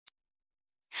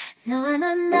너와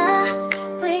나,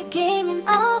 we're gaming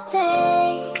all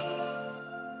day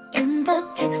in the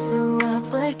pixel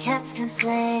world where cats can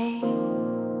slay.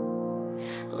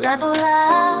 Level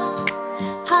up,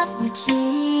 paws and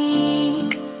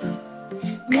keys.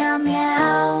 Meow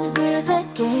meow, we're the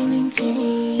gaming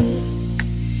kitties.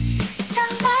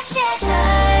 창밖에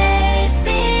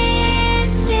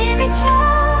달빛이 비쳐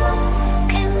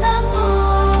in the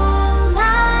moonlight,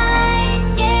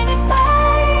 gaming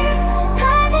fire,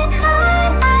 climbing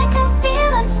high, I can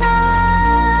feel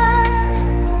inside.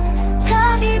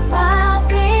 저기 봐,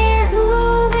 we're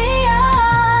who we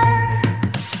are.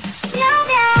 Meow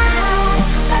meow,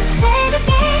 let's play the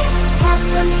game. Have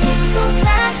some pixels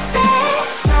that say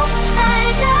no,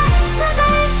 날자, 나갈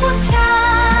저 sky.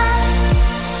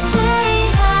 우리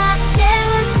함께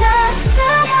we'll touch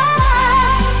the sky.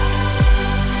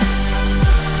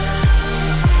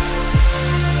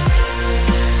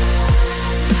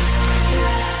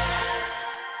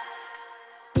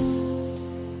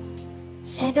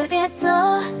 새벽에도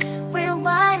we're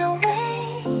wide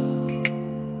awake.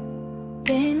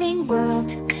 Gaming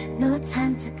world, no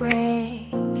time to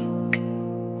break.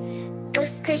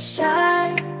 Whiskers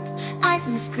sharp, eyes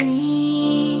on the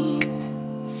screen.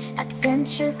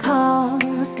 Adventure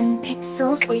calls and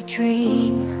pixels we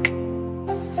dream.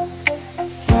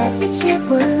 빛이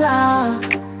불러,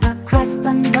 a quest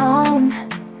unknown.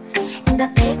 In the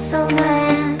pixel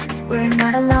land, we're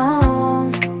not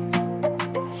alone.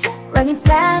 Running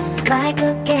fast like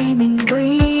a gaming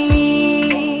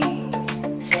breeze.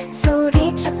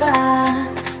 소리쳐봐,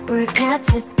 we're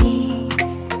cats with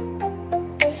ease.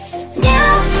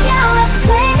 Meow, meow, let's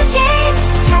play the game.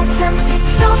 Cats and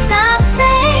pixels not the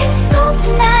same.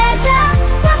 높은 날자,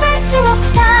 the virtual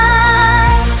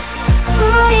sky.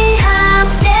 우리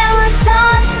함께 we'll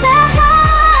touch the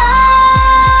high.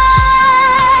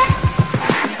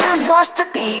 And watch the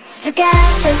beats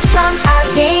together from our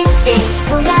game beat.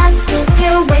 우란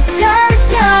video with yours,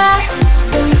 your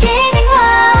gaming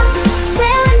world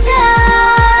will endure.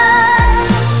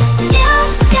 Meow,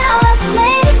 meow, let's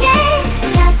play the game.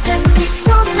 Cats and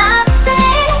pixels not the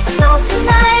same. 높은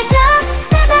날자,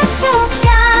 the virtual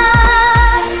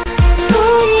sky.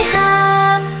 우리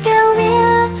함께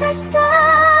we'll touch the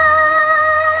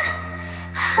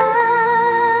high.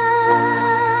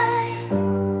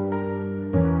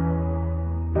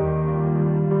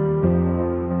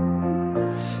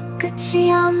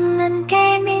 끝이 없는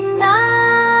gaming night.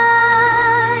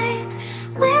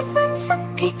 We're friends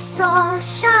and pixels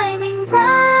shining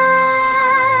bright.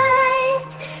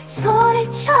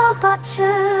 소리쳐봐